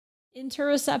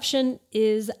Interoception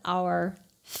is our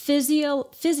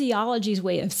physiology's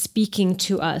way of speaking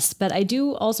to us, but I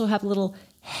do also have a little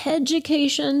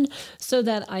education so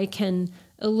that I can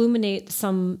illuminate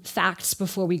some facts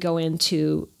before we go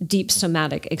into deep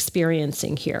somatic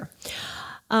experiencing here.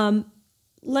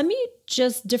 Let me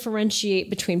just differentiate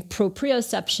between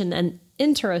proprioception and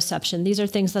interoception. These are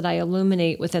things that I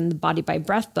illuminate within the Body by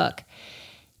Breath book.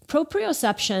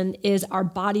 Proprioception is our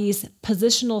body's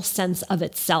positional sense of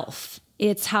itself.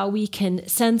 It's how we can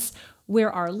sense where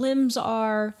our limbs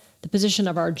are, the position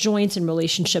of our joints in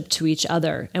relationship to each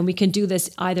other. And we can do this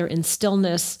either in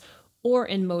stillness or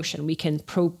in motion. We can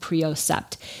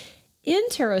propriocept.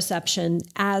 Interoception,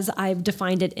 as I've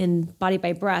defined it in Body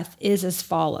by Breath, is as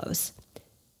follows.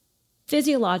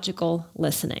 Physiological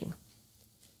listening.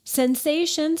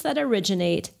 Sensations that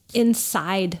originate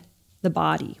inside the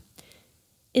body.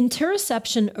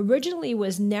 Interoception originally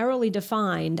was narrowly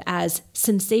defined as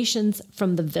sensations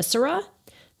from the viscera,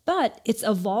 but its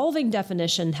evolving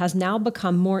definition has now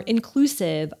become more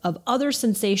inclusive of other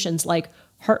sensations like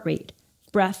heart rate,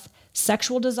 breath,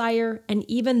 sexual desire, and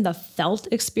even the felt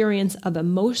experience of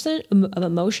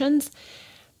emotions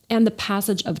and the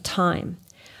passage of time.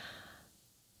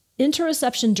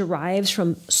 Interoception derives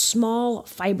from small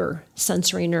fiber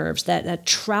sensory nerves that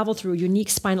travel through a unique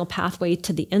spinal pathway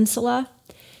to the insula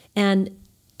and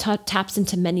taps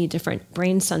into many different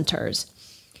brain centers.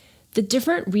 The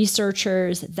different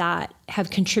researchers that have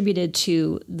contributed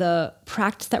to the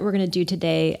practice that we're going to do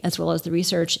today, as well as the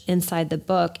research inside the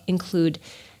book, include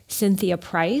Cynthia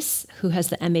Price, who has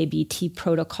the MABT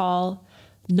protocol,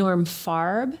 Norm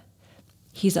Farb,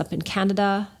 he's up in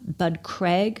Canada, Bud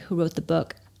Craig, who wrote the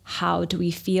book How Do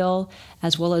We Feel,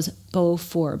 as well as Bo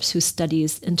Forbes, who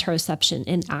studies interoception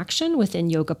in action within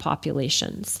yoga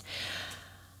populations.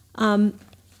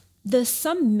 The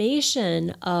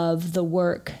summation of the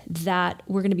work that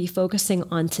we're going to be focusing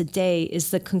on today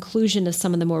is the conclusion of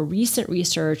some of the more recent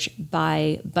research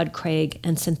by Bud Craig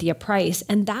and Cynthia Price,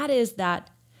 and that is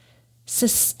that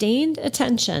sustained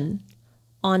attention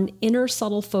on inner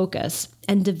subtle focus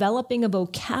and developing a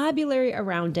vocabulary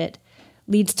around it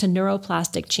leads to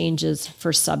neuroplastic changes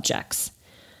for subjects.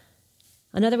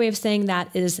 Another way of saying that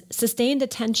is sustained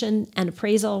attention and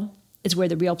appraisal is where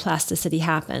the real plasticity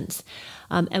happens.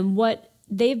 And what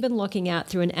they've been looking at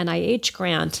through an NIH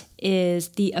grant is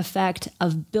the effect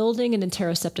of building an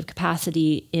interoceptive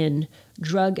capacity in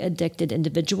drug-addicted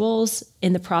individuals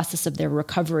in the process of their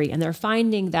recovery. And they're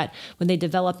finding that when they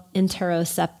develop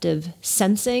interoceptive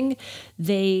sensing,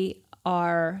 they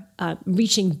are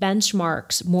reaching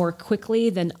benchmarks more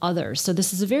quickly than others. So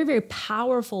this is a very, very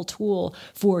powerful tool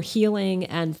for healing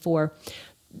and for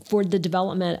the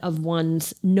development of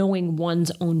knowing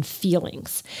one's own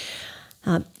feelings.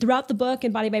 Throughout the book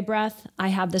in Body by Breath, I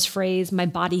have this phrase, my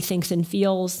body thinks and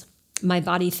feels, my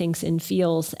body thinks and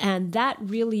feels. And that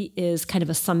really is kind of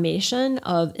a summation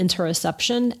of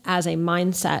interoception as a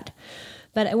mindset.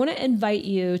 But I want to invite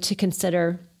you to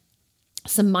consider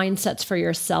some mindsets for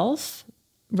yourself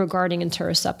regarding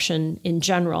interoception in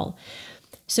general.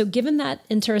 So given that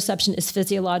interoception is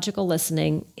physiological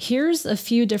listening, here's a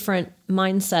few different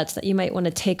mindsets that you might want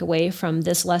to take away from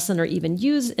this lesson or even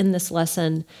use in this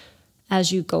lesson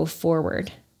as you go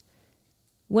forward.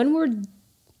 When we're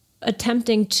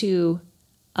attempting to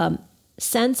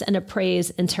sense and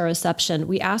appraise interoception,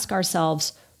 we ask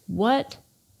ourselves, what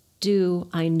do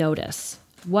I notice?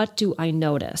 What do I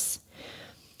notice?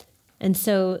 And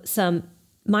so some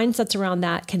mindsets around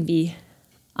that can be,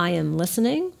 I am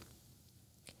listening.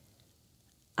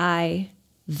 I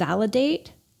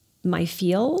validate my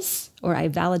feels, or I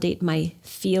validate my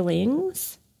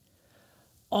feelings.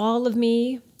 All of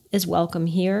me is welcome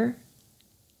here.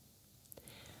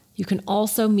 You can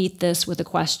also meet this with a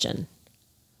question.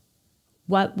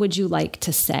 What would you like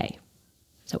to say?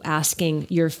 So asking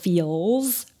your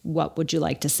feels, what would you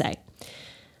like to say?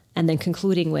 And then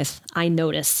concluding with, I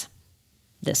notice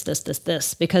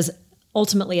this, because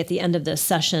ultimately at the end of this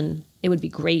session, it would be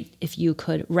great if you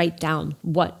could write down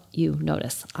what you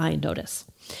notice. I notice.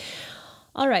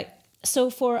 All right.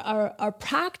 So for our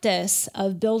practice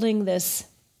of building this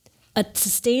a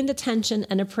sustained attention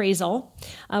and appraisal,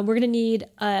 we're going to need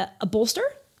a bolster.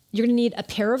 You're going to need a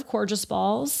pair of Coregeous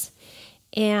balls.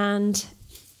 And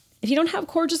if you don't have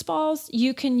Coregeous balls,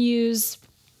 you can use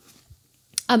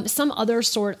some other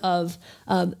sort of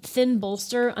thin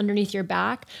bolster underneath your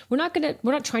back. We're not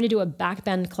trying to do a back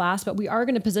bend class, but we are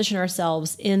going to position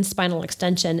ourselves in spinal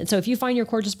extension. And so if you find your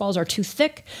Coregeous balls are too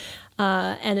thick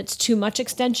and it's too much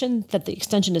extension, that the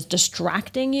extension is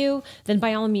distracting you, then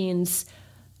by all means,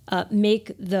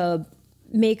 make the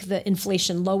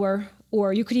inflation lower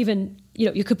or you could even,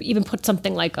 you could even put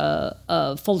something like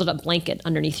a folded up blanket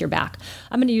underneath your back.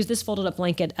 I'm going to use this folded up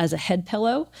blanket as a head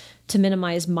pillow to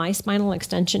minimize my spinal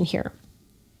extension here.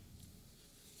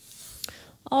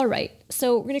 All right,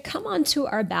 so we're going to come onto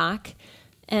our back,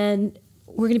 and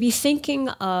we're going to be thinking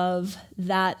of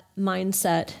that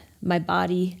mindset, my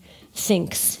body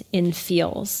thinks in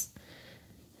feels.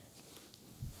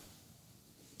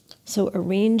 So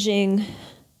arranging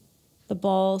the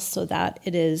ball so that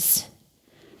it is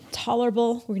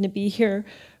tolerable. We're going to be here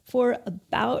for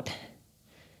about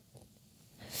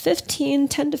 10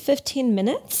 to 15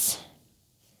 minutes.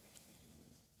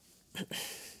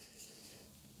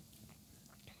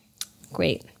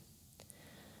 Great.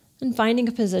 And finding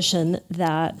a position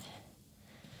that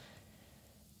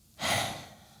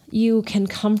you can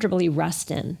comfortably rest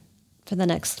in for the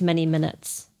next many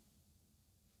minutes.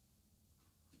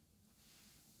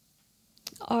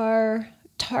 Our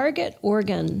target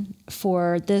organ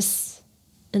for this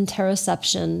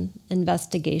interoception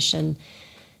investigation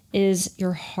is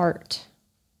your heart.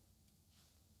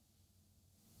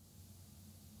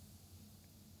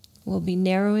 We'll be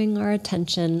narrowing our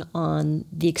attention on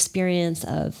the experience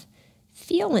of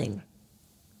feeling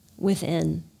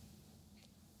within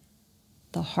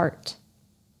the heart.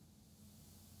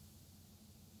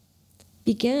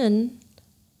 Begin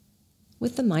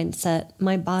with the mindset,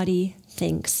 my body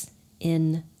thinks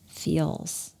in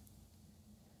feels.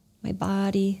 My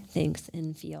body thinks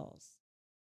in feels.